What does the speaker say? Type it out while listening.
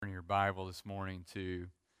Bible this morning to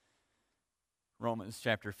Romans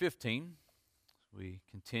chapter 15. We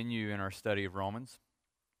continue in our study of Romans.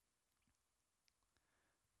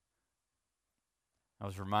 I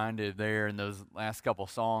was reminded there in those last couple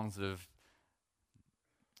songs of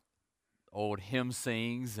old hymn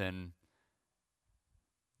sings, and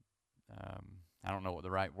I don't know what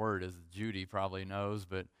the right word is. Judy probably knows,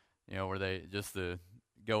 but where they just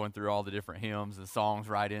going through all the different hymns and songs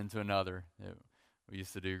right into another that we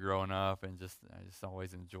used to do growing up, and I just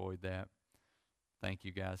always enjoyed that. Thank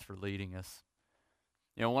you guys for leading us.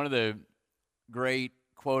 One of the great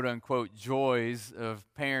quote unquote joys of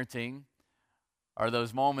parenting are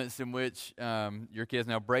those moments in which your kids,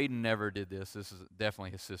 now Braden never did this. This is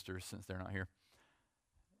definitely his sisters since they're not here.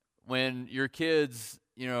 When your kids,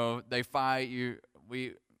 they fight,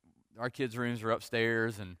 our kids' rooms are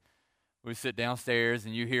upstairs, and we sit downstairs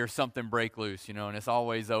and you hear something break loose, and it's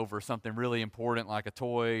always over something really important like a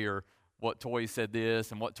toy, or what toy said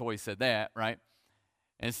this and what toy said that, right?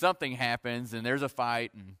 And something happens and there's a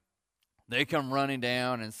fight, and they come running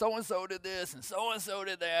down, and so-and-so did this and so-and-so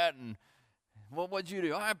did that, and what'd you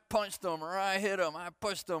do? I punched them, or I hit them, I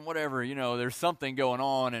pushed them, whatever. There's something going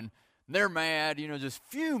on, and they're mad, just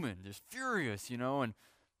fuming, just furious, and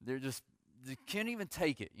they can't even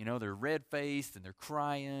take it. They're red-faced and they're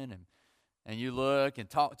crying, and you look and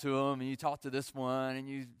talk to them, and you talk to this one, and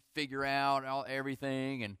you figure out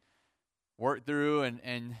everything and work through,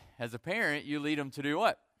 and as a parent, you lead them to do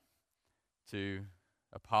what? To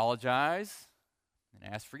apologize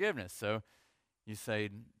and ask forgiveness. So you say,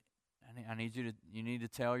 you need to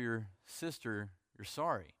tell your sister you're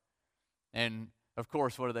sorry. And of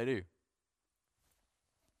course, what do?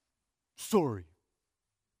 Sorry.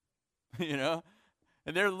 And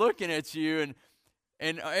they're looking at you,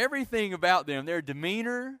 and everything about them, their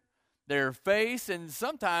demeanor, their face, and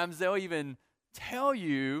sometimes they'll even tell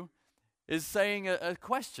you is saying a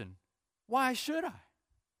question. Why should I?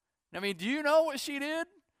 Do you know what she did?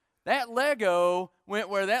 That Lego went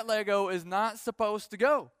where that Lego is not supposed to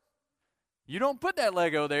go. You don't put that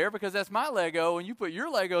Lego there because that's my Lego, and you put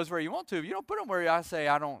your Legos where you want to. You don't put them where I say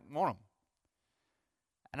I don't want them.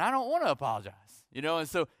 And I don't want to apologize. And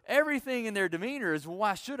so everything in their demeanor is, well,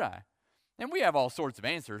 why should I? And we have all sorts of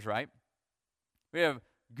answers, right? We have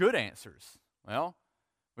good answers. Well,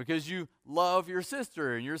 because you love your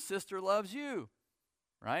sister and your sister loves you,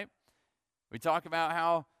 right? We talk about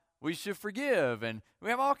how we should forgive, and we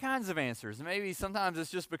have all kinds of answers. And maybe sometimes it's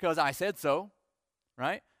just because I said so,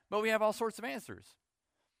 right? But we have all sorts of answers.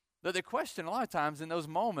 But the question a lot of times in those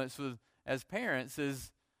moments as parents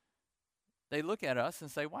is they look at us and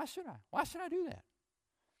say, why should I? Why should I do that?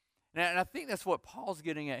 And I think that's what Paul's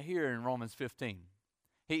getting at here in Romans 15.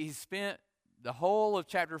 He spent the whole of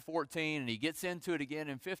chapter 14, and he gets into it again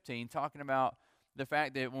in 15, talking about the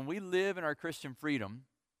fact that when we live in our Christian freedom,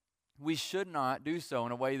 we should not do so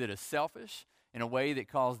in a way that is selfish, in a way that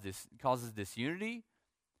causes disunity,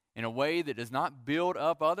 in a way that does not build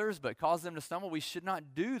up others but cause them to stumble. We should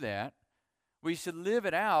not do that. We should live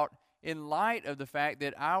it out in light of the fact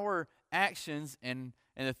that our actions and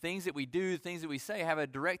the things that we do, the things that we say, have a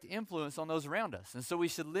direct influence on those around us. And so we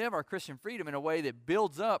should live our Christian freedom in a way that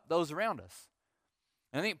builds up those around us.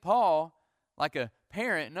 And I think Paul, like a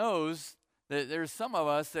parent, knows that there's some of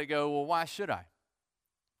us that go, well, why should I?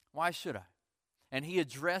 Why should I? And he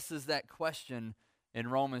addresses that question in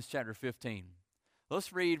Romans chapter 15.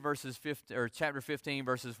 Let's read chapter 15,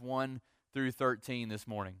 verses 1 through 13 this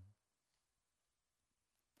morning.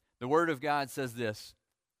 The Word of God says this: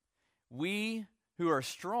 we who are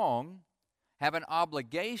strong have an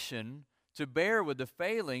obligation to bear with the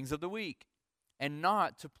failings of the weak and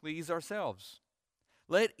not to please ourselves.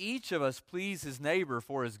 Let each of us please his neighbor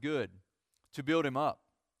for his good, to build him up.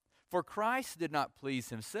 For Christ did not please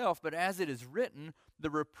himself, but as it is written,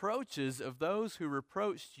 the reproaches of those who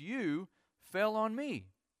reproached you fell on me.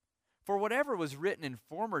 For whatever was written in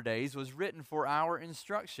former days was written for our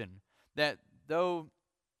instruction, that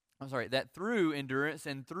through endurance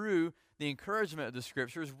and through the encouragement of the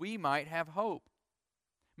Scriptures we might have hope.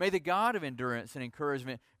 May the God of endurance and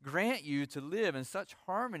encouragement grant you to live in such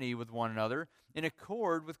harmony with one another, in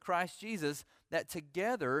accord with Christ Jesus, that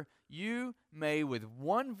together you may with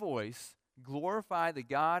one voice glorify the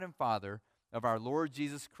God and Father of our Lord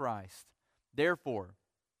Jesus Christ. Therefore,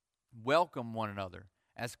 welcome one another,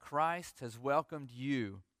 as Christ has welcomed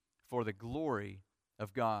you for the glory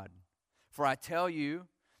of God. For I tell you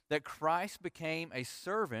that Christ became a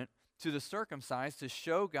servant to the circumcised to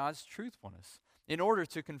show God's truthfulness, in order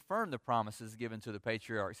to confirm the promises given to the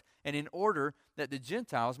patriarchs, and in order that the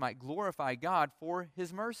Gentiles might glorify God for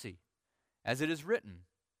his mercy. As it is written,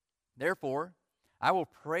 therefore, I will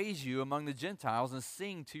praise you among the Gentiles and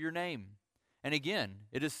sing to your name. And again,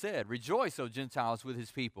 it is said, rejoice, O Gentiles, with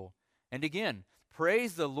his people. And again,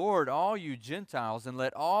 praise the Lord, all you Gentiles, and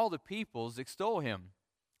let all the peoples extol him.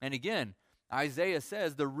 And again, Isaiah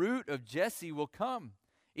says, the root of Jesse will come,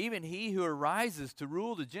 even he who arises to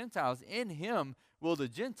rule the Gentiles. In him will the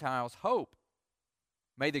Gentiles hope.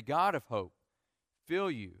 May the God of hope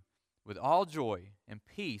fill you with all joy and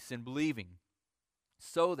peace in believing,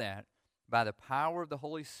 so that by the power of the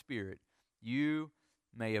Holy Spirit you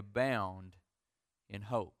may abound in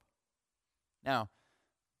hope. Now,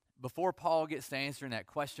 before Paul gets to answering that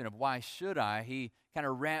question of why should I, he kind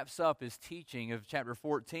of wraps up his teaching of chapter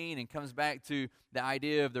 14 and comes back to the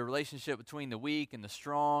idea of the relationship between the weak and the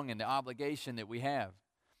strong and the obligation that we have.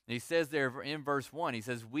 And he says there in verse 1, he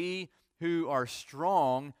says, we who are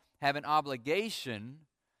strong have an obligation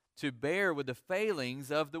to bear with the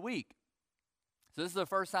failings of the weak. So this is the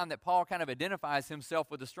first time that Paul kind of identifies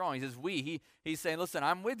himself with the strong. He says, he's saying, listen,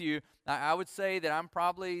 I'm with you. I would say that I'm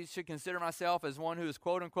probably should consider myself as one who is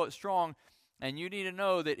quote-unquote strong, and you need to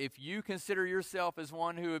know that if you consider yourself as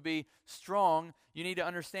one who would be strong, you need to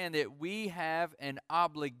understand that we have an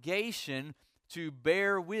obligation to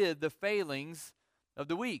bear with the failings of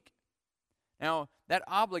the weak. Now, that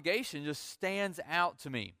obligation just stands out to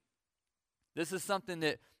me. This is something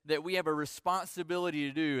that we have a responsibility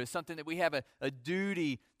to do. It's something that we have a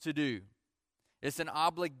duty to do. It's an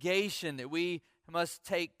obligation that we must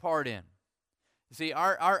take part in. You see,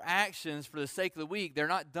 our actions for the sake of the weak, they're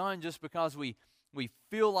not done just because we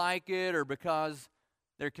feel like it or because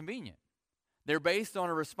they're convenient. They're based on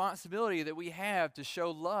a responsibility that we have to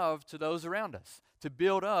show love to those around us, to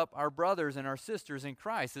build up our brothers and our sisters in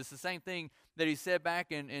Christ. It's the same thing that he said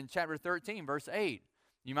back in chapter 13, verse 8.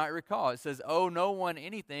 You might recall, it says, owe no one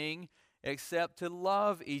anything except to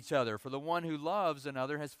love each other, for the one who loves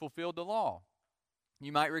another has fulfilled the law.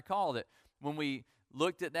 You might recall that when we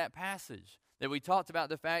looked at that passage, that we talked about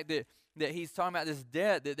the fact that he's talking about this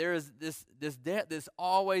debt, that there is this debt that's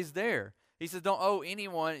always there. He says, don't owe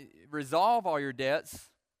anyone, resolve all your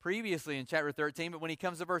debts previously in chapter 13, but when he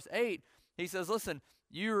comes to verse 8, he says, listen,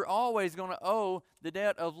 you're always going to owe the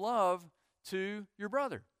debt of love to your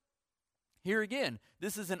brother. Here again,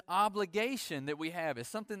 this is an obligation that we have. It's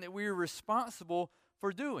something that we're responsible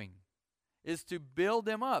for doing, is to build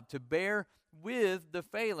them up, to bear with the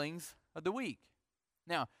failings of the weak.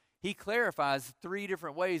 Now, he clarifies 3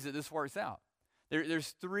 different ways that this works out.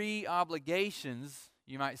 There's 3 obligations,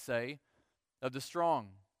 you might say, of the strong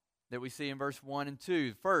that we see in verse 1 and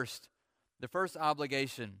 2. First, the first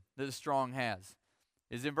obligation that the strong has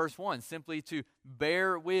is in verse 1, simply to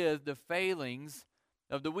bear with the failings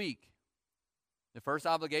of the weak. The first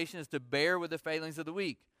obligation is to bear with the failings of the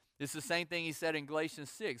weak. It's the same thing he said in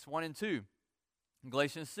Galatians 6, 1 and 2.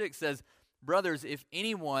 Galatians 6 says, brothers, if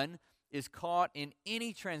anyone is caught in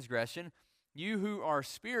any transgression, you who are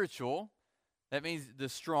spiritual, that means the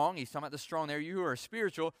strong, he's talking about the strong there, you who are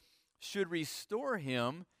spiritual, should restore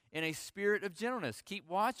him in a spirit of gentleness. Keep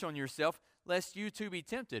watch on yourself, lest you too be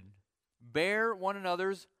tempted. Bear one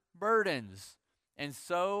another's burdens, and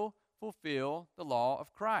so fulfill the law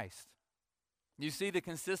of Christ. You see the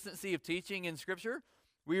consistency of teaching in Scripture?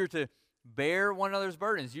 We are to bear one another's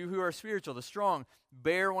burdens. You who are spiritual, the strong,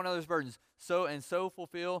 bear one another's burdens. So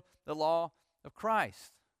fulfill the law of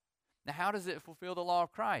Christ. Now, how does it fulfill the law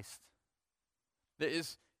of Christ? That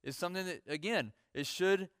is something that, again, it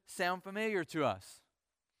should sound familiar to us.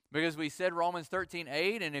 Because we said Romans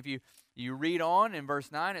 13:8, and if you read on in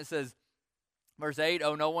verse 9, it says, verse 8,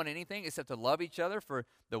 owe no one anything except to love each other, for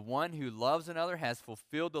the one who loves another has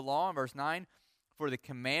fulfilled the law. In verse 9, for the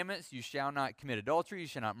commandments, you shall not commit adultery, you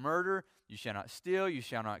shall not murder, you shall not steal, you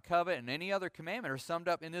shall not covet, and any other commandment are summed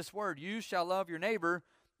up in this word, you shall love your neighbor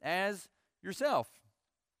as yourself.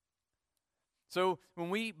 So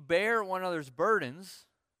when we bear one another's burdens,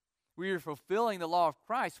 we are fulfilling the law of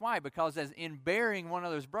Christ. Why? Because as in bearing one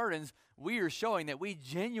another's burdens, we are showing that we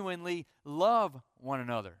genuinely love one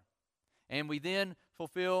another. And we then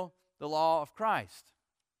fulfill the law of Christ.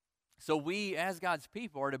 So we, as God's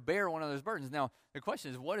people, are to bear one another's burdens. Now, the question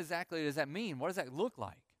is, what exactly does that mean? What does that look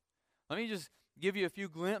like? Let me just give you a few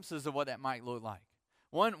glimpses of what that might look like.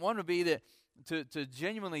 One would be that to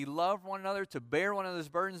genuinely love one another, to bear one another's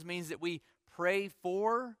burdens, means that we pray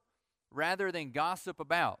for rather than gossip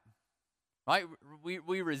about. Right?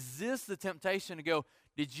 We resist the temptation to go,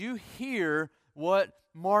 did you hear what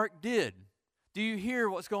Mark did? Do you hear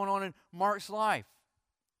what's going on in Mark's life?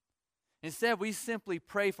 Instead, we simply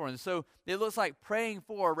pray for him. So it looks like praying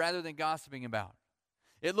for rather than gossiping about.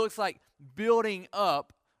 It looks like building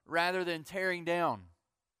up rather than tearing down.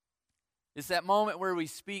 It's that moment where we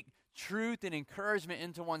speak truth and encouragement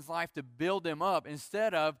into one's life to build them up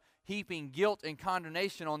instead of heaping guilt and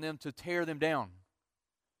condemnation on them to tear them down.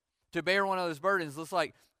 To bear one another's burdens looks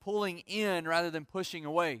like pulling in rather than pushing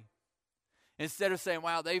away. Instead of saying,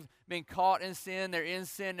 wow, they've been caught in sin, they're in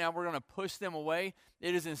sin, now we're going to push them away.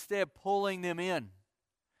 It is instead pulling them in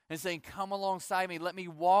and saying, come alongside me, let me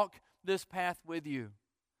walk this path with you.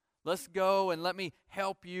 Let's go and let me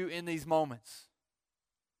help you in these moments.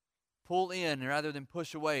 Pull in rather than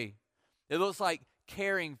push away. It looks like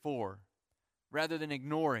caring for rather than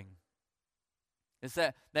ignoring. It's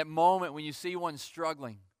that moment when you see one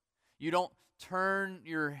struggling. You don't turn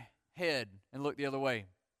your head and look the other way.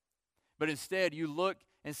 But instead, you look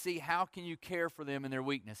and see how can you care for them in their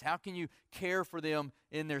weakness? How can you care for them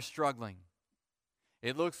in their struggling?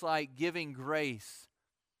 It looks like giving grace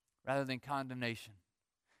rather than condemnation.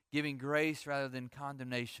 Giving grace rather than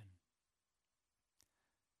condemnation.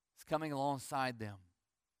 It's coming alongside them.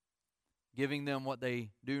 Giving them what they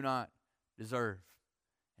do not deserve.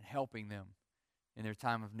 And helping them in their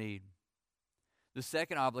time of need. The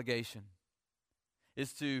second obligation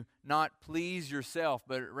is to not please yourself,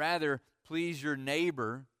 but rather please your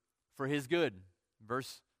neighbor for his good.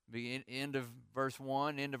 End of verse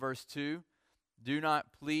 1, end of verse 2. Do not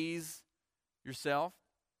please yourself.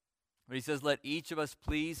 But he says, let each of us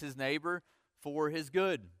please his neighbor for his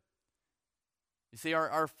good. You see,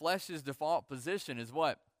 our flesh's default position is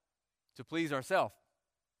what? To please ourselves.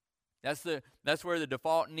 That's where the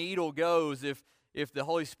default needle goes if the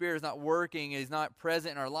Holy Spirit is not working, is not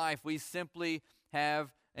present in our life. We simply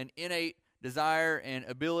have an innate desire and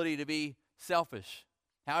ability to be selfish.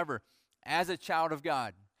 However, as a child of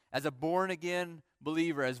God, as a born-again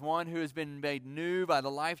believer, as one who has been made new by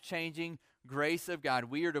the life-changing grace of God,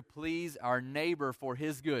 we are to please our neighbor for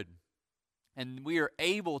his good. And we are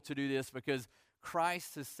able to do this because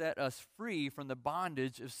Christ has set us free from the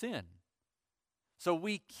bondage of sin. So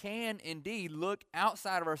we can indeed look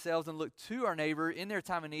outside of ourselves and look to our neighbor in their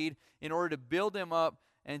time of need in order to build them up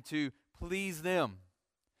and to please them.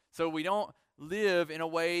 So we don't live in a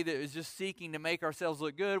way that is just seeking to make ourselves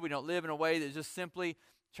look good. We don't live in a way that is just simply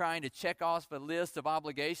trying to check off a list of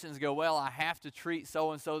obligations, go, well, I have to treat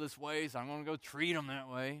so-and-so this way, so I'm going to go treat them that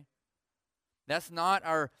way. That's not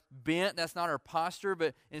our bent, that's not our posture,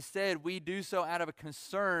 but instead we do so out of a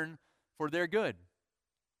concern for their good.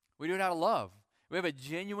 We do it out of love. We have a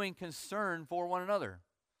genuine concern for one another.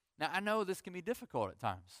 Now, I know this can be difficult at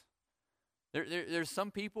times. There's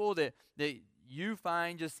some people that you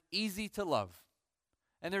find just easy to love.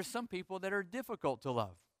 And there's some people that are difficult to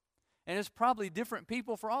love. And it's probably different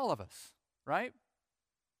people for all of us, right?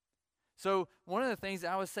 So one of the things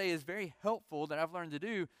that I would say is very helpful that I've learned to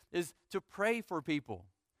do is to pray for people.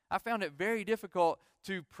 I found it very difficult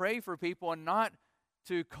to pray for people and not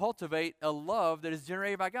to cultivate a love that is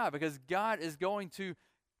generated by God, because God is going to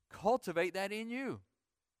cultivate that in you.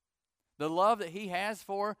 The love that he has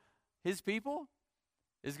for his people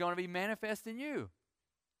is going to be manifest in you.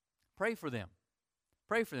 Pray for them.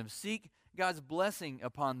 Pray for them. Seek God's blessing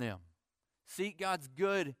upon them. Seek God's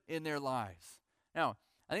good in their lives. Now,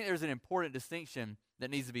 I think there's an important distinction that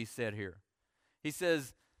needs to be said here. He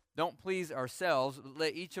says, don't please ourselves, but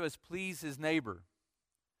let each of us please his neighbor.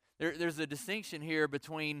 There's a distinction here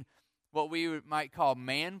between what we might call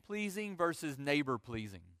man-pleasing versus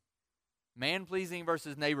neighbor-pleasing. Man-pleasing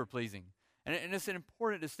versus neighbor-pleasing. And it's an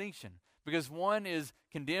important distinction because one is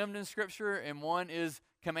condemned in Scripture and one is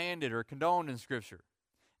commanded or condoned in Scripture.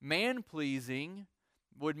 Man-pleasing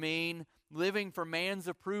would mean living for man's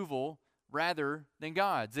approval rather than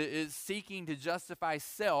God's. It is seeking to justify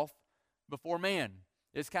self before man.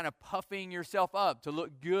 It's kind of puffing yourself up to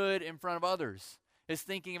look good in front of others. It's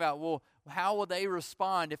thinking about, well, how will they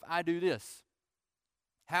respond if I do this?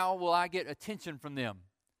 How will I get attention from them?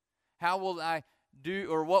 How will I do,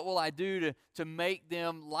 or what will I do to make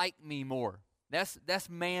them like me more? That's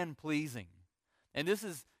man-pleasing. And this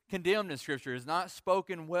is condemned in Scripture. It's not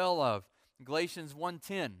spoken well of. Galatians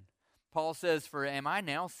 1:10, Paul says, for am I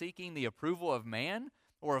now seeking the approval of man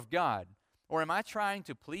or of God? Or am I trying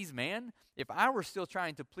to please man? If I were still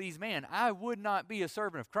trying to please man, I would not be a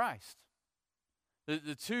servant of Christ.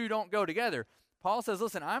 The two don't go together. Paul says,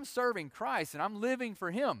 listen, I'm serving Christ and I'm living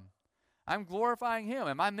for him. I'm glorifying him,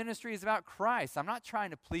 and my ministry is about Christ. I'm not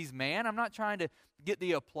trying to please man. I'm not trying to get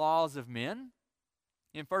the applause of men.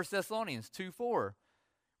 In 1 Thessalonians 2:4,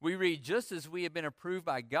 we read, just as we have been approved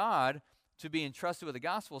by God to be entrusted with the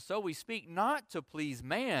gospel, so we speak not to please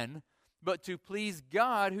man, but to please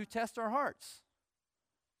God who tests our hearts.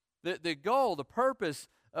 The goal, the purpose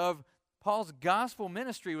of Paul's gospel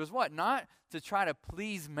ministry was what? Not to try to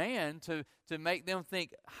please man, to make them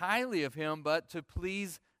think highly of him, but to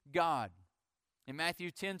please God. In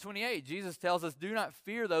Matthew 10:28, Jesus tells us, do not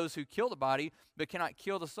fear those who kill the body, but cannot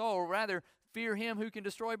kill the soul. Rather, fear him who can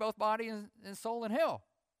destroy both body and soul in hell.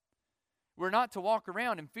 We're not to walk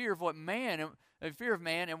around in fear of man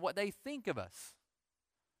and what they think of us.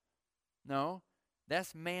 No,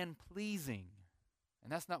 that's man-pleasing,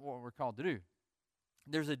 and that's not what we're called to do.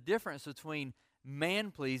 There's a difference between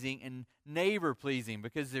man-pleasing and neighbor-pleasing,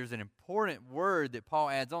 because there's an important word that Paul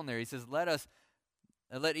adds on there. He says,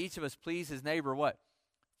 let each of us please his neighbor, what?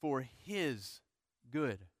 For his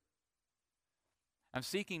good. I'm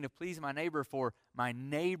seeking to please my neighbor for my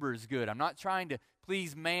neighbor's good. I'm not trying to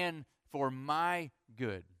please man for my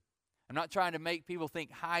good. I'm not trying to make people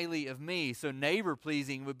think highly of me. So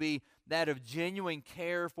neighbor-pleasing would be that of genuine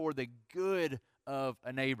care for the good of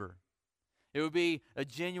a neighbor. It would be a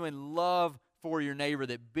genuine love for your neighbor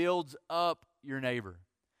that builds up your neighbor.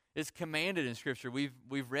 It's commanded in Scripture. We've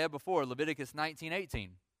read before, Leviticus 19:18.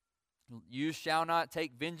 You shall not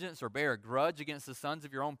take vengeance or bear a grudge against the sons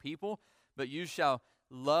of your own people, but you shall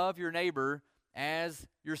love your neighbor as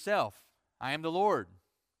yourself. I am the Lord.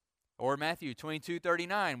 Or Matthew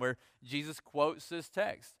 22:39, where Jesus quotes this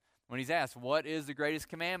text when he's asked, what is the greatest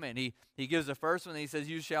commandment? He gives the first one, and he says,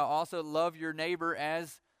 you shall also love your neighbor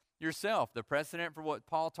as yourself. The precedent for what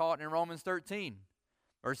Paul taught in Romans 13,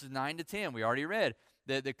 verses 9 to 10. We already read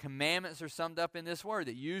that the commandments are summed up in this word,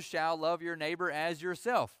 that you shall love your neighbor as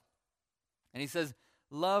yourself. And he says,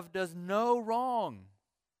 love does no wrong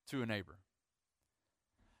to a neighbor.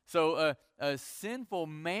 So a sinful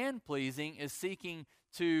man-pleasing is seeking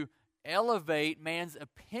to elevate man's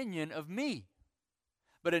opinion of me.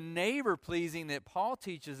 But a neighbor-pleasing that Paul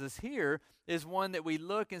teaches us here is one that we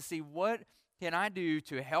look and see, what can I do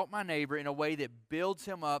to help my neighbor in a way that builds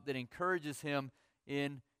him up, that encourages him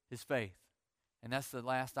in his faith? And that's the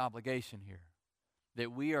last obligation here,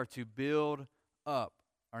 that we are to build up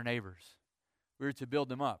our neighbors. We're to build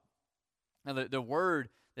them up. Now, the word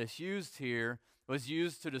that's used here was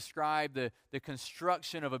used to describe the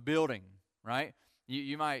construction of a building, right?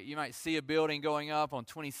 You might see a building going up on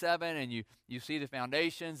 27, and you see the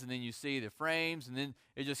foundations, and then you see the frames, and then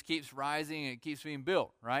it just keeps rising, and it keeps being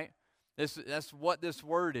built, right? That's what this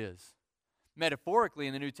word is. Metaphorically,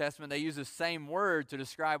 in the New Testament, they use the same word to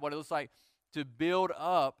describe what it looks like to build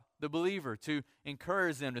up the believer, to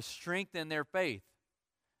encourage them, to strengthen their faith.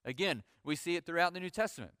 Again, we see it throughout the New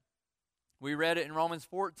Testament. We read it in Romans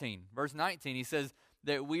 14, verse 19. He says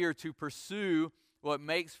that we are to pursue what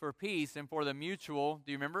makes for peace and for the mutual,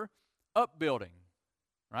 do you remember? Upbuilding,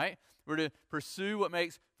 right? We're to pursue what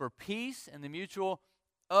makes for peace and the mutual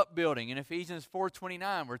upbuilding. In Ephesians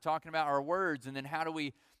 4:29, we're talking about our words, and then how do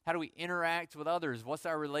we interact with others? What's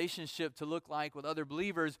our relationship to look like with other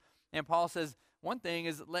believers? And Paul says, one thing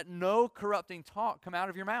is, let no corrupting talk come out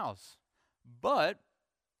of your mouths, but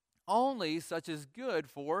only such as good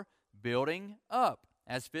for building up,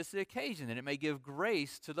 as fits the occasion, that it may give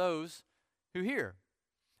grace to those who hear.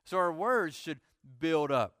 So our words should build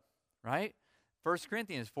up, right? 1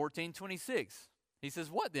 Corinthians 14:26. He says,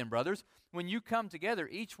 what then, brothers? When you come together,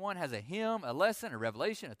 each one has a hymn, a lesson, a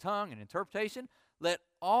revelation, a tongue, an interpretation. Let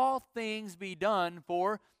all things be done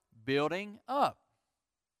for building up.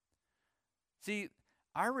 See,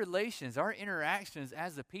 our relations, our interactions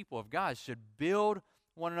as the people of God should build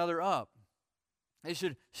one another up. They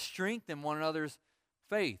should strengthen one another's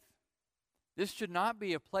faith. This should not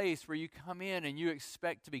be a place where you come in and you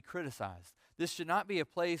expect to be criticized. This should not be a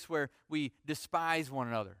place where we despise one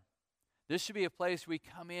another. This should be a place we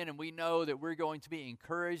come in and we know that we're going to be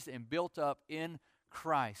encouraged and built up in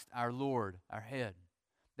Christ, our Lord, our head.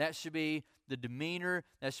 That should be the demeanor,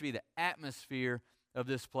 that should be the atmosphere of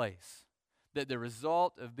this place. That the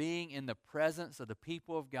result of being in the presence of the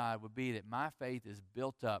people of God would be that my faith is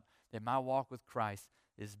built up, that my walk with Christ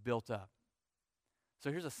is built up.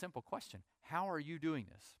 So here's a simple question. How are you doing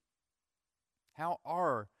this? How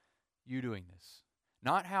are you doing this?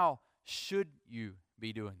 Not how should you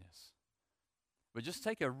be doing this. But just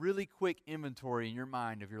take a really quick inventory in your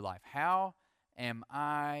mind of your life. How am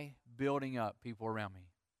I building up people around me?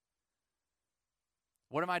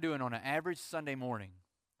 What am I doing on an average Sunday morning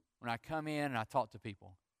when I come in and I talk to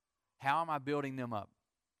people? How am I building them up?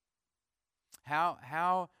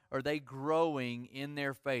 How are they growing in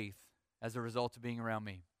their faith as a result of being around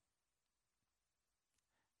me?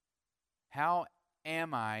 How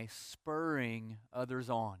am I spurring others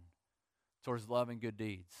on towards love and good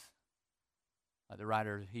deeds? Like the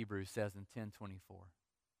writer of Hebrews says in 10:24.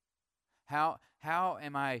 How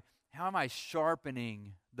am I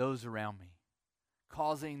sharpening those around me,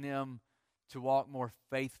 causing them to walk more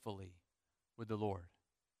faithfully with the Lord?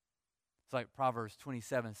 It's like Proverbs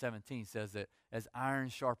 27:17 says that as iron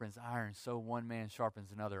sharpens iron, so one man sharpens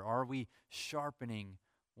another. Are we sharpening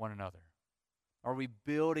one another? Are we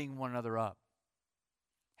building one another up?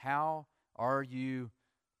 How are you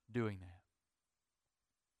doing that?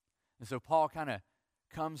 And so Paul kind of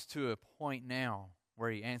comes to a point now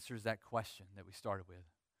where he answers that question that we started with.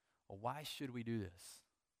 Well, why should we do this?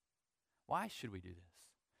 Why should we do this?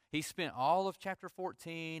 He spent all of chapter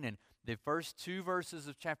 14 and the first 2 verses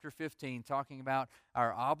of chapter 15 talking about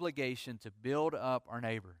our obligation to build up our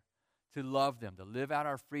neighbor, to love them, to live out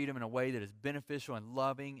our freedom in a way that is beneficial and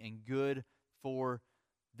loving and good for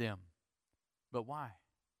them. But why?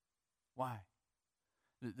 Why?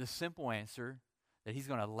 The simple answer that he's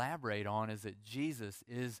going to elaborate on is that Jesus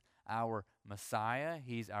is our Messiah.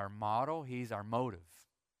 He's our model. He's our motive.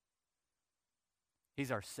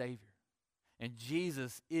 He's our Savior. And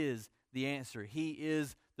Jesus is the answer. He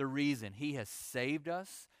is the reason. He has saved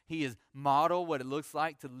us. He has modeled what it looks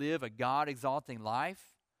like to live a God-exalting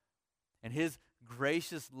life. And His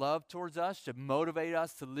gracious love towards us should motivate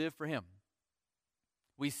us to live for Him.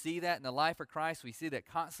 We see that in the life of Christ. We see that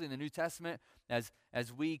constantly in the New Testament as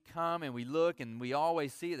we come and we look, and we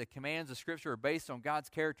always see the commands of Scripture are based on God's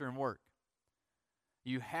character and work.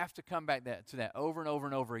 You have to come back to that over and over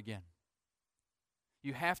and over again.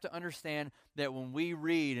 You have to understand that when we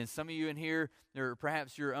read, and some of you in here, or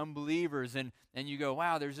perhaps you're unbelievers, and you go,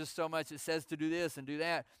 wow, there's just so much it says to do this and do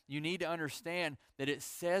that. You need to understand that it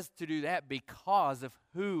says to do that because of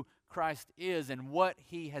who Christ is and what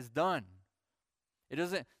He has done. It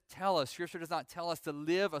doesn't tell us, Scripture does not tell us to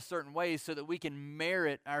live a certain way so that we can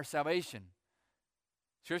merit our salvation.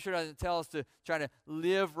 Scripture doesn't tell us to try to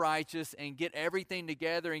live righteous and get everything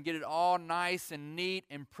together and get it all nice and neat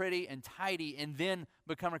and pretty and tidy and then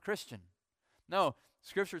become a Christian. No,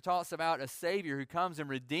 Scripture talks about a Savior who comes and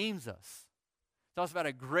redeems us. It talks about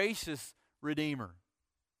a gracious Redeemer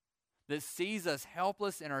that sees us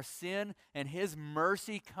helpless in our sin, and His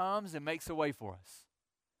mercy comes and makes a way for us.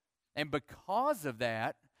 And because of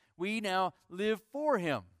that, we now live for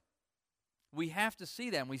Him. We have to see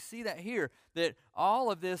that, and we see that here, that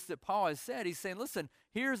all of this that Paul has said, he's saying, listen,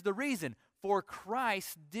 here's the reason. For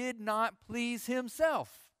Christ did not please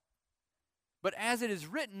Himself. But as it is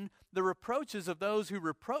written, the reproaches of those who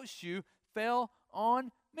reproached you fell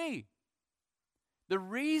on me. The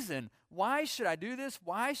reason, why should I do this?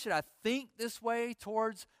 Why should I think this way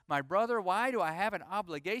towards my brother? Why do I have an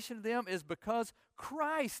obligation to them? Is because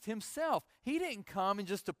Christ Himself, He didn't come and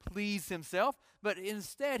just to please Himself, but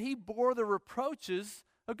instead He bore the reproaches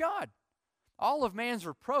of God. All of man's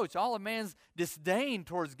reproach, all of man's disdain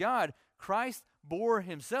towards God, Christ bore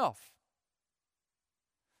Himself.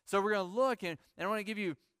 So we're going to look, and I want to give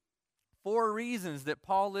you 4 reasons that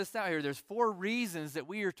Paul lists out here. There's 4 reasons that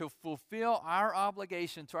we are to fulfill our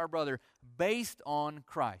obligation to our brother based on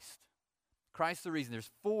Christ. Christ's the reason.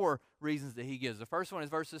 There's 4 reasons that he gives. The first one is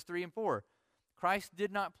verses 3 and 4. Christ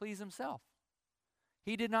did not please Himself.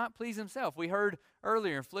 He did not please Himself. We heard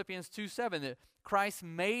earlier in Philippians 2:7 that Christ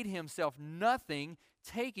made Himself nothing,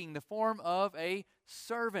 taking the form of a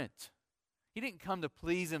servant. He didn't come to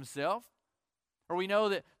please Himself. Or we know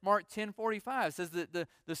that Mark 10:45 says that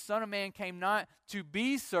the Son of Man came not to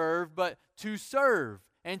be served, but to serve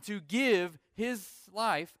and to give His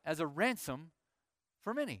life as a ransom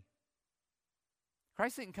for many.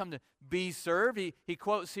 Christ didn't come to be served. He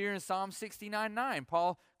quotes here in Psalm 69:9.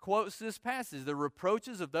 Paul quotes this passage, the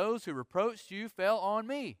reproaches of those who reproached you fell on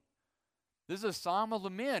me. This is a psalm of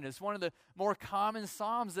lament. It's one of the more common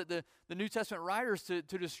psalms that the New Testament writers to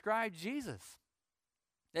describe Jesus.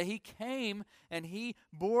 That He came and He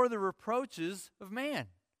bore the reproaches of man.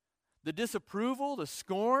 The disapproval, the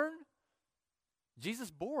scorn,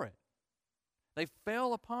 Jesus bore it. They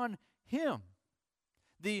fell upon Him.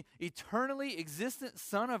 The eternally existent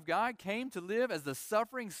Son of God came to live as the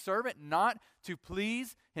suffering servant, not to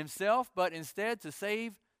please Himself, but instead to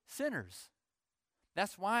save sinners.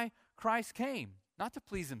 That's why Christ came, not to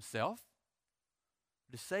please Himself,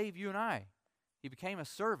 but to save you and I. He became a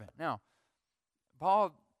servant. Now,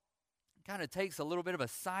 Paul kind of takes a little bit of a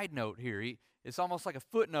side note here. It's almost like a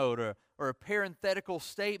footnote or a parenthetical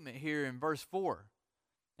statement here in verse 4.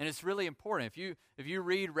 And it's really important. If you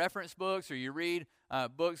read reference books or you read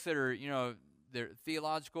books that are, they're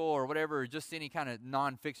theological or whatever, or just any kind of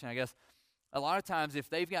nonfiction, I guess, a lot of times if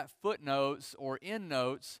they've got footnotes or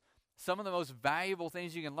endnotes, some of the most valuable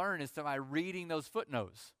things you can learn is by reading those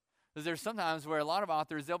footnotes. Because there's sometimes where a lot of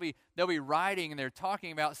authors, they'll be writing and they're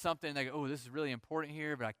talking about something and they go, oh, this is really important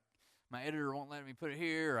here, but my editor won't let me put it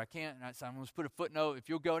here, or I can't, so I'm going to put a footnote. If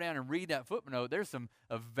you'll go down and read that footnote, there's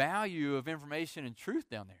a value of information and truth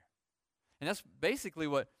down there. And that's basically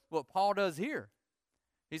what what Paul does here.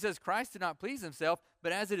 He says, Christ did not please himself,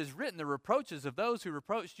 but as it is written, the reproaches of those who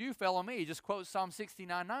reproached you fell on me. He just quotes Psalm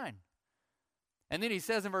 69:9. And then he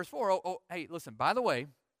says in verse 4, hey, listen, by the way,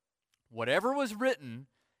 whatever was written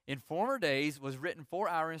in former days was written for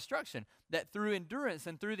our instruction, that through endurance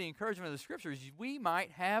and through the encouragement of the Scriptures, we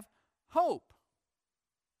might have hope.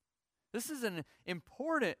 This is an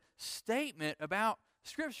important statement about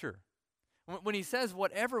Scripture. When he says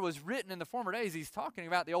whatever was written in the former days, he's talking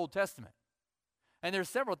about the Old Testament. And there's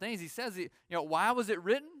several things. He says, why was it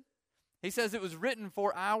written? He says it was written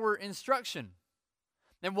for our instruction.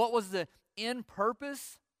 And what was the end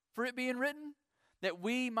purpose for it being written? That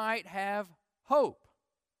we might have hope.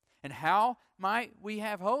 And how might we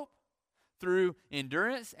have hope? Through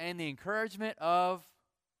endurance and the encouragement of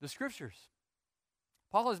the Scriptures.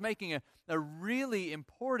 Paul is making a really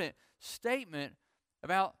important statement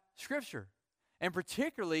about Scripture, and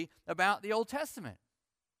particularly about the Old Testament.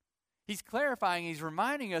 He's clarifying, he's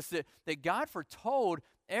reminding us that God foretold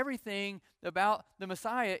everything about the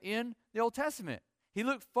Messiah in the Old Testament. He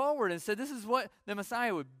looked forward and said, this is what the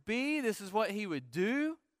Messiah would be, this is what he would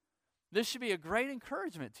do. This should be a great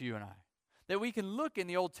encouragement to you and I, that we can look in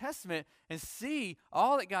the Old Testament and see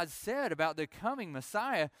all that God said about the coming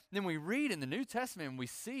Messiah. Then we read in the New Testament and we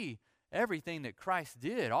see everything that Christ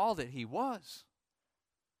did, all that he was.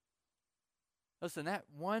 Listen, that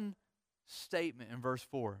one statement in verse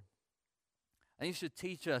 4, I think it should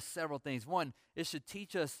teach us several things. One, it should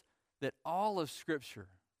teach us that all of Scripture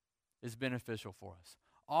is beneficial for us.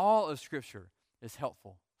 All of Scripture is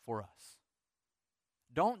helpful for us.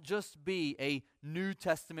 Don't just be a New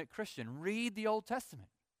Testament Christian. Read the Old Testament.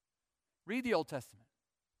 Read the Old Testament.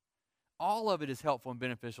 All of it is helpful and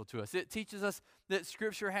beneficial to us. It teaches us that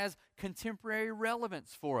Scripture has contemporary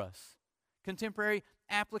relevance for us, contemporary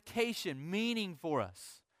application, meaning for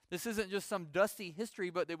us. This isn't just some dusty history,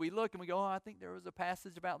 but that we look and we go, I think there was a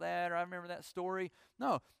passage about that, or I remember that story.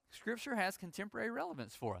 No, Scripture has contemporary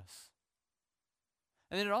relevance for us.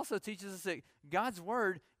 And then it also teaches us that God's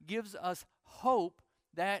Word gives us hope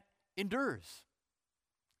that endures.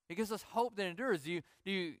 It gives us hope that endures. Do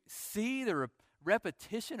you see the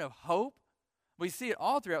repetition of hope? We see it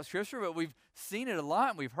all throughout Scripture, but we've seen it a lot,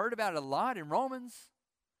 and we've heard about it a lot in Romans,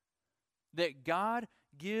 that God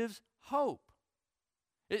gives hope.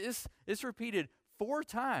 It's repeated 4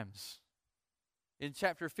 times in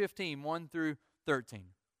chapter 15, 1 through 13.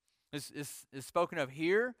 It's spoken of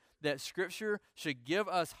here, that Scripture should give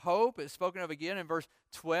us hope. It's spoken of again in verse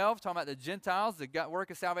 12, talking about the Gentiles, the work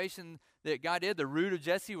of salvation that God did. The root of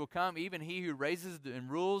Jesse will come, even he who arises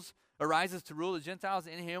to rule the Gentiles.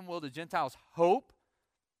 In him will the Gentiles hope.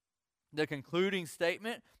 The concluding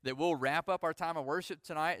statement that we'll wrap up our time of worship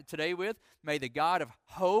today with, may the God of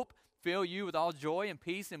hope fill you with all joy and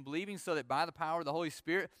peace in believing, so that by the power of the Holy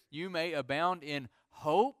Spirit you may abound in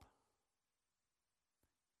hope.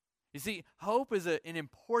 You see, hope is an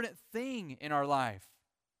important thing in our life.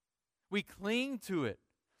 We cling to it.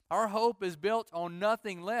 Our hope is built on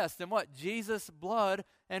nothing less than what? Jesus' blood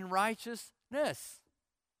and righteousness.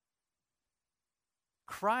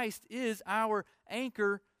 Christ is our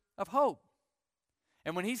anchor of hope.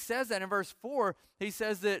 And when he says that in verse 4, he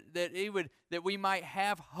says that we might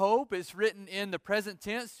have hope. It's written in the present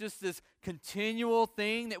tense, just this continual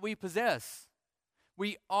thing that we possess.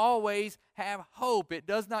 We always have hope. It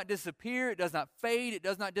does not disappear. It does not fade. It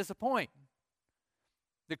does not disappoint.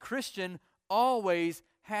 The Christian always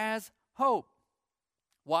has hope.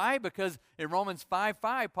 Why? Because in Romans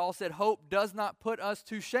 5:5, Paul said, hope does not put us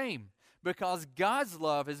to shame, because God's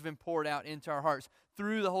love has been poured out into our hearts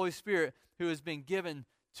through the Holy Spirit who has been given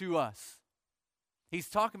to us. He's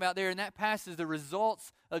talking about there in that passage the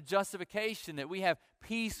results of justification, that we have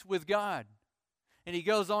peace with God. And he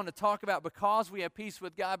goes on to talk about, because we have peace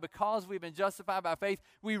with God, because we've been justified by faith,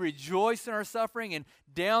 we rejoice in our suffering. And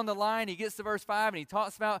down the line, he gets to verse 5, and he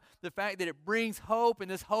talks about the fact that it brings hope, and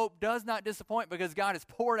this hope does not disappoint because God has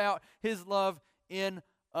poured out his love in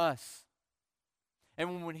us.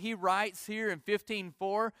 And when he writes here in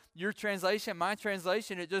 15:4, your translation, my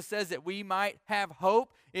translation, it just says that we might have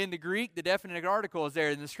hope. In the Greek, the definite article is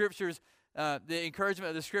there. In the Scriptures, the encouragement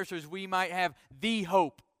of the Scriptures, we might have the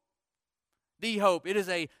hope. The hope. It is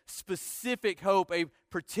a specific hope, a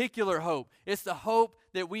particular hope. It's the hope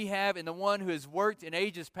that we have in the one who has worked in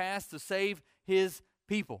ages past to save his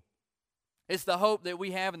people. It's the hope that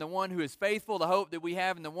we have in the one who is faithful, the hope that we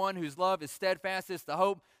have in the one whose love is steadfast. It's the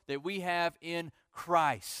hope that we have in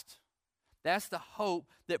Christ. That's the hope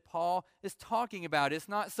that Paul is talking about. It's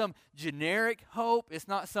not some generic hope. It's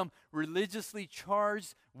not some religiously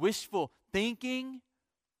charged wishful thinking.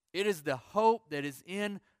 It is the hope that is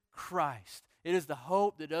in Christ. It is the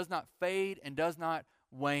hope that does not fade and does not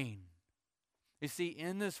wane. You see,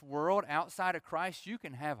 in this world outside of Christ, you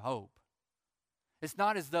can have hope. It's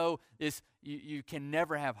not as though you can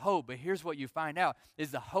never have hope, but here's what you find out,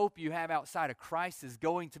 is the hope you have outside of Christ is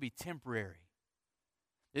going to be temporary.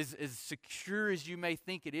 As secure as you may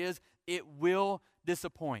think it is, it will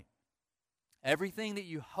disappoint. Everything that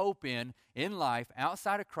you hope in life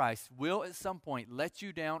outside of Christ will at some point let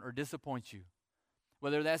you down or disappoint you.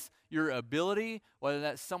 Whether that's your ability, whether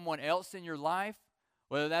that's someone else in your life,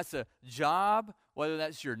 whether that's a job, whether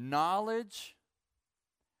that's your knowledge,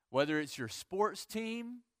 whether it's your sports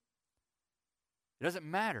team, it doesn't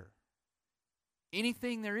matter.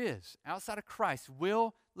 Anything there is outside of Christ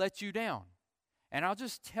will let you down. And I'll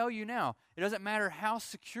just tell you now, it doesn't matter how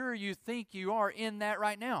secure you think you are in that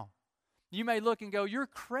right now. You may look and go, you're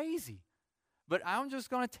crazy. But I'm just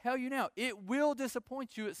going to tell you now, it will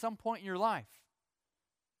disappoint you at some point in your life.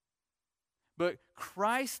 But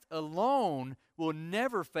Christ alone will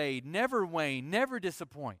never fade, never wane, never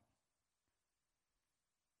disappoint.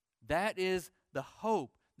 That is the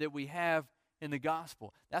hope that we have in the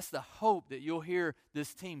gospel. That's the hope that you'll hear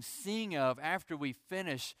this team sing of after we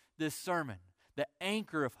finish this sermon. The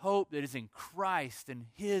anchor of hope that is in Christ and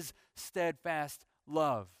His steadfast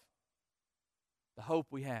love. The hope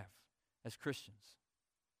we have as Christians.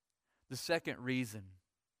 The second reason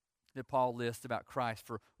that Paul lists about Christ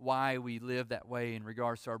for why we live that way in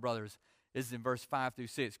regards to our brothers is in verse 5 through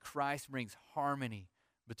 6. Christ brings harmony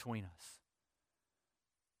between us.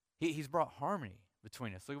 He's brought harmony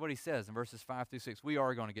between us. Look at what he says in verses 5 through 6. We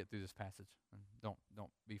are going to get through this passage. Don't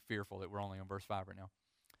be fearful that we're only on verse 5 right now.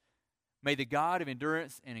 May the God of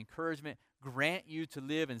endurance and encouragement grant you to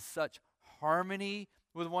live in such harmony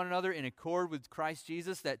with one another in accord with Christ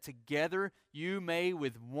Jesus, that together you may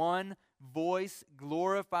with one voice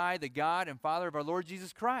glorify the God and Father of our Lord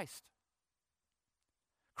Jesus Christ.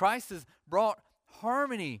 Christ has brought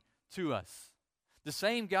harmony to us. The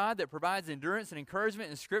same God that provides endurance and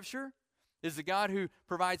encouragement in Scripture is the God who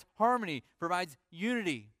provides harmony, provides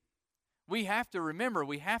unity. We have to remember,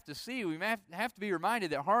 we have to see, we have to be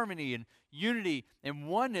reminded that harmony and unity and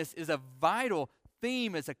oneness is a vital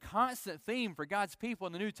theme, it's a constant theme for God's people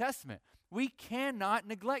in the New Testament. We cannot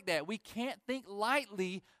neglect that. We can't think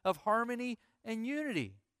lightly of harmony and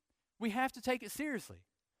unity. We have to take it seriously.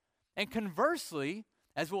 And conversely,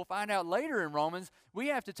 as we'll find out later in Romans, we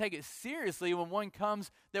have to take it seriously when one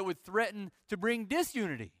comes that would threaten to bring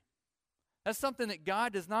disunity. That's something that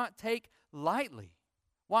God does not take lightly.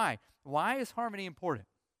 Why? Why is harmony important?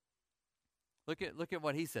 Look at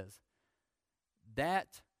what he says.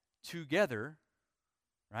 That together,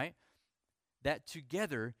 right? That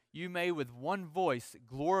together you may with one voice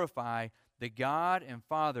glorify the God and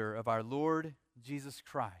Father of our Lord Jesus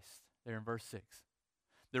Christ. There in verse 6.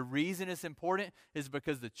 The reason it's important is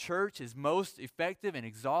because the church is most effective in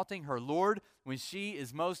exalting her Lord when she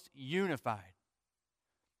is most unified.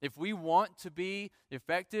 If we want to be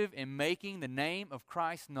effective in making the name of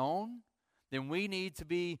Christ known, then we need to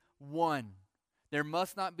be one. There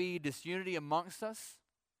must not be disunity amongst us.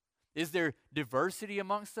 Is there diversity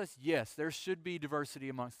amongst us? Yes, there should be diversity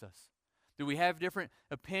amongst us. Do we have different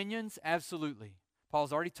opinions? Absolutely.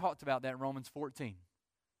 Paul's already talked about that in Romans 14.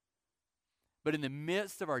 But in the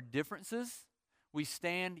midst of our differences, we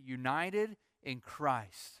stand united in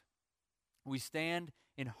Christ. We stand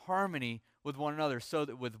in harmony with one another so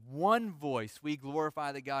that with one voice we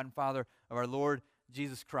glorify the God and Father of our Lord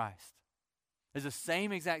Jesus Christ. It's the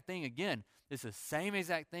same exact thing again. It's the same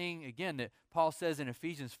exact thing again that Paul says in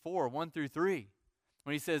Ephesians 4, 1 through 3.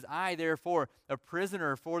 When he says, I therefore, a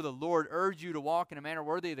prisoner for the Lord, urge you to walk in a manner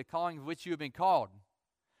worthy of the calling of which you have been called,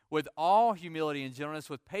 with all humility and gentleness,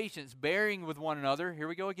 with patience, bearing with one another. Here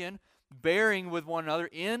we go again. Bearing with one another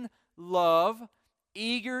in love,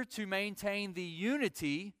 eager to maintain the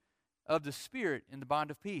unity of the Spirit in the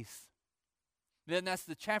bond of peace. Then that's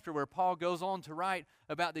the chapter where Paul goes on to write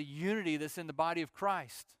about the unity that's in the body of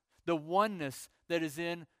Christ, the oneness that is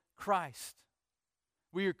in Christ.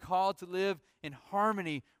 We are called to live in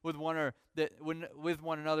harmony with one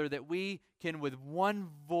another, that we can with one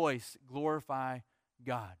voice glorify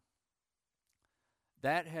God.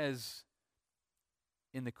 That has,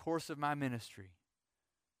 in the course of my ministry,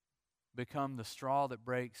 become the straw that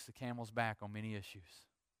breaks the camel's back on many issues.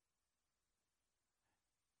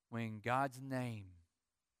 When God's name,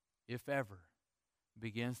 if ever,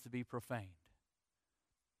 begins to be profaned,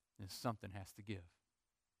 then something has to give.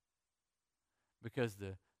 Because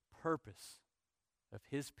the purpose of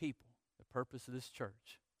His people, the purpose of this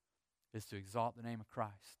church, is to exalt the name of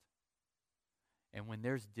Christ. And when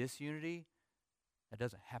there's disunity, that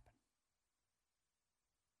doesn't happen.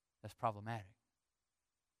 that's problematic.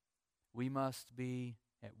 We must be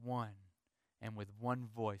at one and with one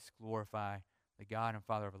voice glorify the God and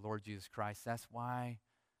Father of our Lord Jesus Christ. That's why,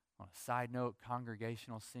 on a side note,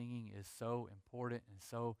 congregational singing is so important and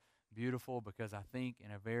so beautiful, because I think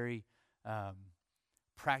in a very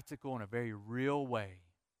practical and a very real way,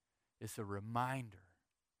 it's a reminder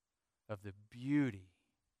of the beauty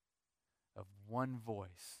of one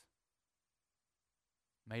voice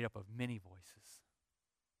made up of many voices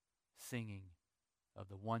singing of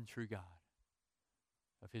the one true God,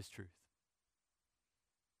 of His truth.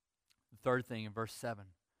 The third thing in verse 7,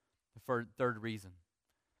 the third reason,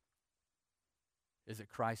 is that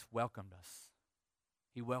Christ welcomed us.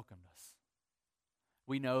 He welcomed us.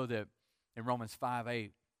 We know that in Romans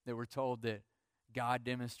 5:8 that we're told that God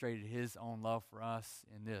demonstrated His own love for us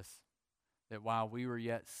in this, that while we were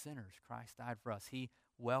yet sinners, Christ died for us. He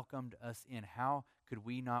welcomed us in. How could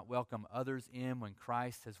we not welcome others in when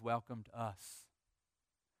Christ has welcomed us?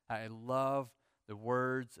 I love the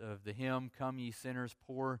words of the hymn, "Come Ye Sinners,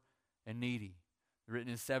 Poor and Needy," written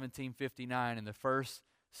in 1759, and the first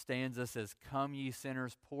stanza says, "Come ye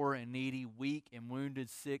sinners, poor and needy, weak and wounded,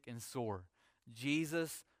 sick and sore.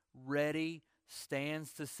 Jesus, ready,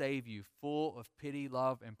 stands to save you, full of pity,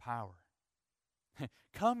 love, and power."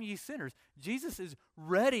 Come ye sinners. Jesus is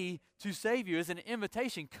ready to save you as an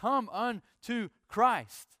invitation. Come unto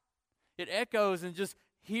Christ. It echoes and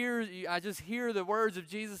I just hear the words of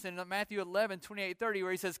Jesus in Matthew 11:28-30,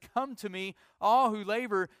 where He says, "Come to me, all who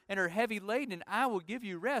labor and are heavy laden, and I will give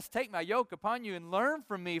you rest. Take my yoke upon you and learn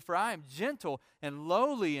from me, for I am gentle and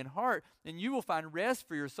lowly in heart, and you will find rest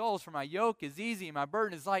for your souls, for my yoke is easy and my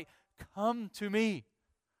burden is light." Come to me.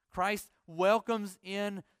 Christ welcomes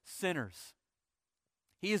in sinners.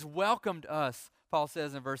 He has welcomed us, Paul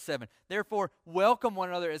says in verse 7. Therefore, welcome one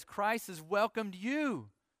another as Christ has welcomed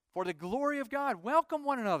you. For the glory of God, welcome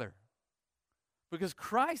one another, because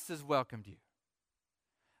Christ has welcomed you.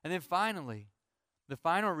 And then finally, the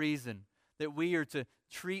final reason that we are to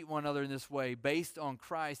treat one another in this way based on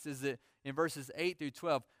Christ is that in verses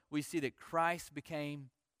 8-12, we see that Christ became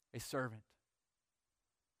a servant.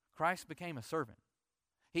 Christ became a servant.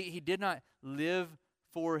 He did not live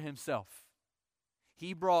for Himself.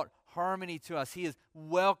 He brought harmony to us. He has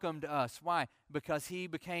welcomed us. Why? Because He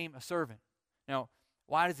became a servant. Now,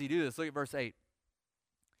 why does He do this? Look at verse 8.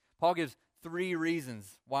 Paul gives 3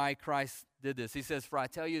 reasons why Christ did this. He says, "For I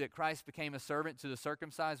tell you that Christ became a servant to the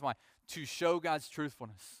circumcised." Why? To show God's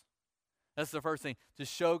truthfulness. That's the first thing, to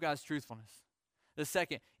show God's truthfulness. The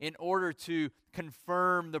second, in order to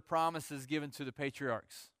confirm the promises given to the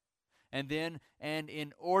patriarchs. And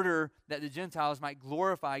in order that the Gentiles might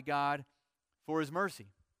glorify God for His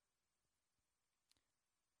mercy.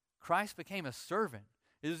 Christ became a servant.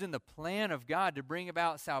 It was in the plan of God to bring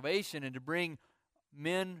about salvation and to bring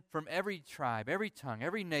men from every tribe, every tongue,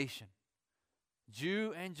 every nation,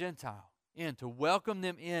 Jew and Gentile, in, to welcome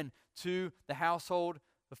them in to the household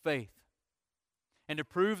of faith. And to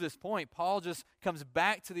prove this point, Paul just comes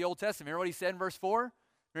back to the Old Testament. Remember what he said in verse 4?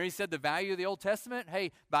 Remember he said the value of the Old Testament?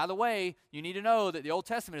 Hey, by the way, you need to know that the Old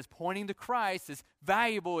Testament is pointing to Christ. It's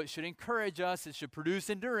valuable. It should encourage us. It should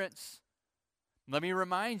produce endurance. Let me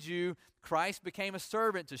remind you, Christ became a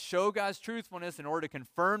servant to show God's truthfulness in order to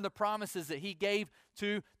confirm the promises that He gave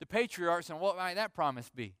to the patriarchs. And what might that promise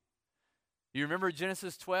be? You remember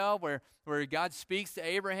Genesis 12 where God speaks to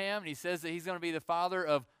Abraham and He says that he's going to be the father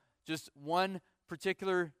of just one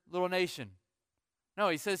particular little nation. No,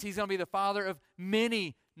 He says He's going to be the father of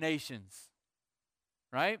many nations.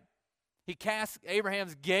 Right? He casts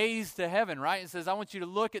Abraham's gaze to heaven, right? And says, I want you to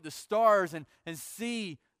look at the stars and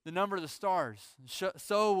see the number of the stars.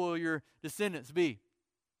 So will your descendants be.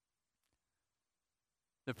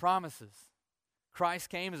 The promises. Christ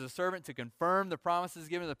came as a servant to confirm the promises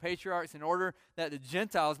given to the patriarchs in order that the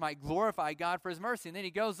Gentiles might glorify God for His mercy. And then He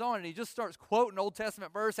goes on and He just starts quoting Old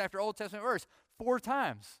Testament verse after Old Testament verse 4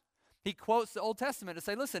 times. He quotes the Old Testament to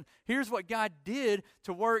say, listen, here's what God did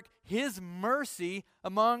to work His mercy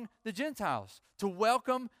among the Gentiles, to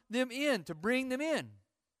welcome them in, to bring them in.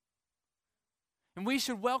 And we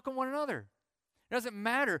should welcome one another. It doesn't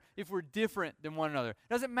matter if we're different than one another. It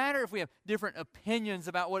doesn't matter if we have different opinions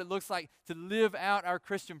about what it looks like to live out our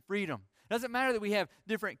Christian freedom. It doesn't matter that we have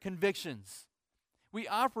different convictions. We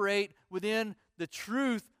operate within the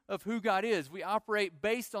truth of who God is. We operate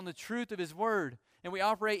based on the truth of His Word. And we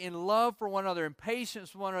operate in love for one another, in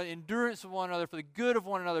patience with one another, endurance with one another, for the good of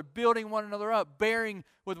one another, building one another up, bearing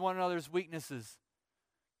with one another's weaknesses,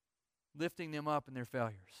 lifting them up in their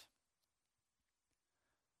failures.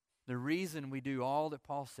 The reason we do all that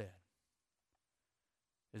Paul said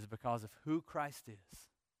is because of who Christ is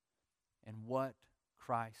and what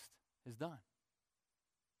Christ has done.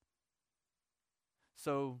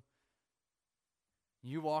 So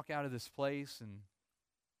you walk out of this place, and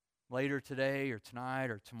later today or tonight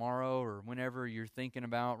or tomorrow or whenever you're thinking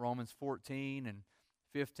about Romans 14 and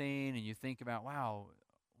 15, and you think about, wow,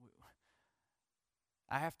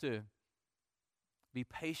 I have to be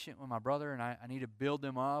patient with my brother, and I need to build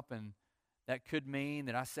them up, and that could mean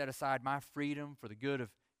that I set aside my freedom for the good of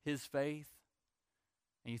his faith.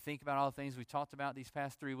 And you think about all the things we talked about these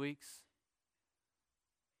past 3 weeks.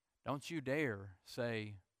 Don't you dare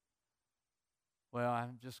say, well,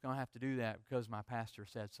 I'm just going to have to do that because my pastor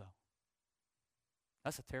said so.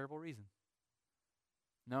 That's a terrible reason.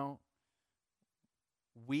 No,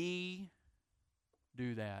 we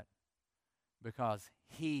do that because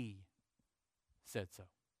he said so.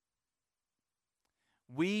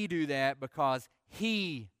 We do that because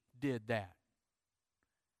he did that.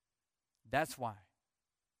 That's why.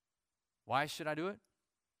 Why should I do it?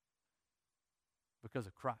 Because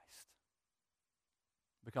of Christ.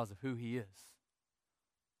 Because of who he is.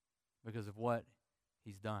 Because of what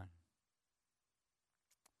he's done.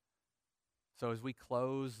 So as we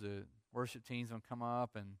close, the worship team's going to come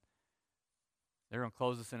up, and they're going to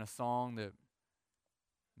close us in a song that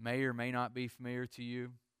may or may not be familiar to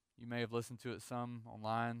you. You may have listened to it some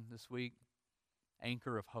online this week.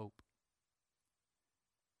 Anchor of Hope.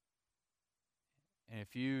 And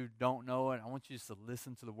if you don't know it, I want you just to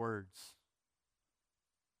listen to the words.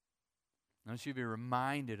 I want you to be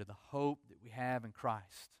reminded of the hope that we have in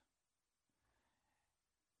Christ.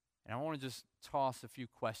 And I want to just toss a few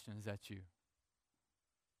questions at you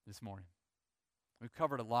this morning. We've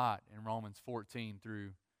covered a lot in Romans 14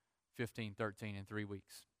 through 15, 13 in 3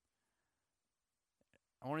 weeks.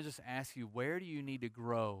 I want to just ask you, where do you need to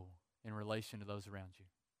grow in relation to those around you?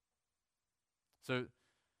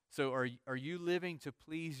 So are you living to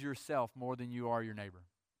please yourself more than you are your neighbor?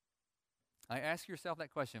 Ask yourself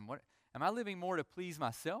that question. What am I living more to please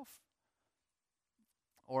myself?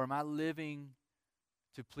 Or am I living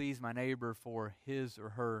to please my neighbor for his or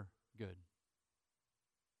her good?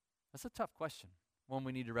 That's a tough question, one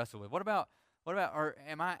we need to wrestle with. What about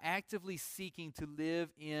am I actively seeking to live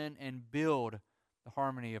in and build the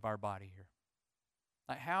harmony of our body here?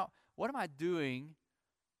 What am I doing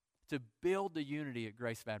to build the unity at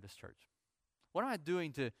Grace Baptist Church? What am I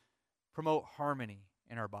doing to promote harmony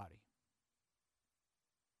in our body?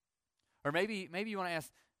 Or maybe you want to ask,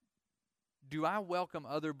 do I welcome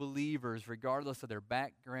other believers regardless of their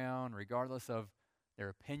background, regardless of their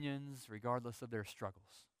opinions, regardless of their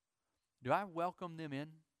struggles? Do I welcome them in?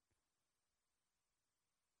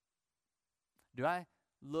 Do I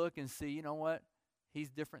look and see, you know what? He's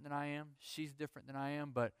different than I am. She's different than I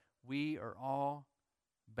am, but we are all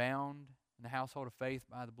bound in the household of faith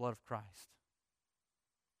by the blood of Christ.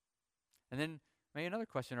 And then maybe another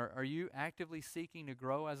question, are you actively seeking to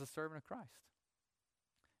grow as a servant of Christ?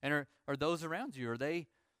 And are those around you, are they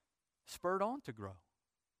spurred on to grow?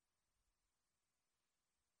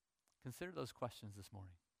 Consider those questions this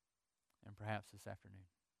morning and perhaps this afternoon.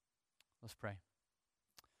 Let's pray.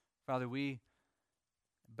 Father, we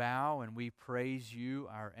bow and we praise you,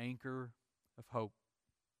 our anchor of hope.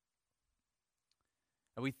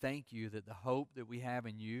 And we thank you that the hope that we have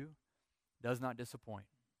in you does not disappoint.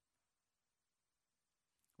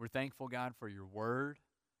 We're thankful, God, for your word,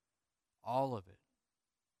 all of it,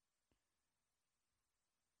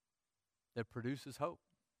 that produces hope.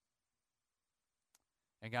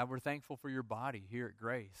 And God, we're thankful for your body here at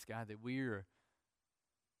Grace, God, that we are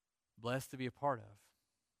blessed to be a part of.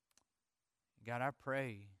 God, I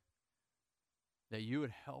pray that you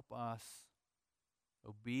would help us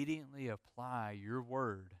obediently apply your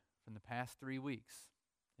word from the past 3 weeks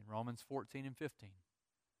in Romans 14 and 15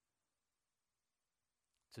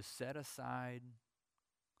 to set aside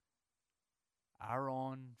our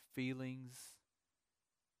own feelings,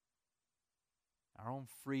 our own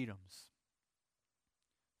freedoms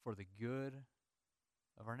for the good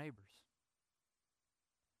of our neighbors.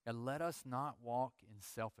 God, let us not walk in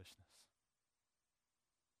selfishness,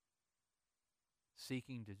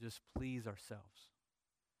 seeking to just please ourselves.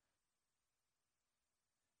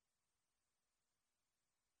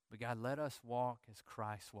 But God, let us walk as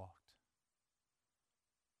Christ walked,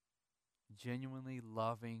 genuinely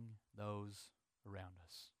loving those around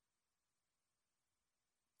us.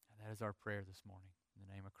 And that is our prayer this morning. In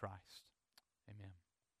the name of Christ, amen.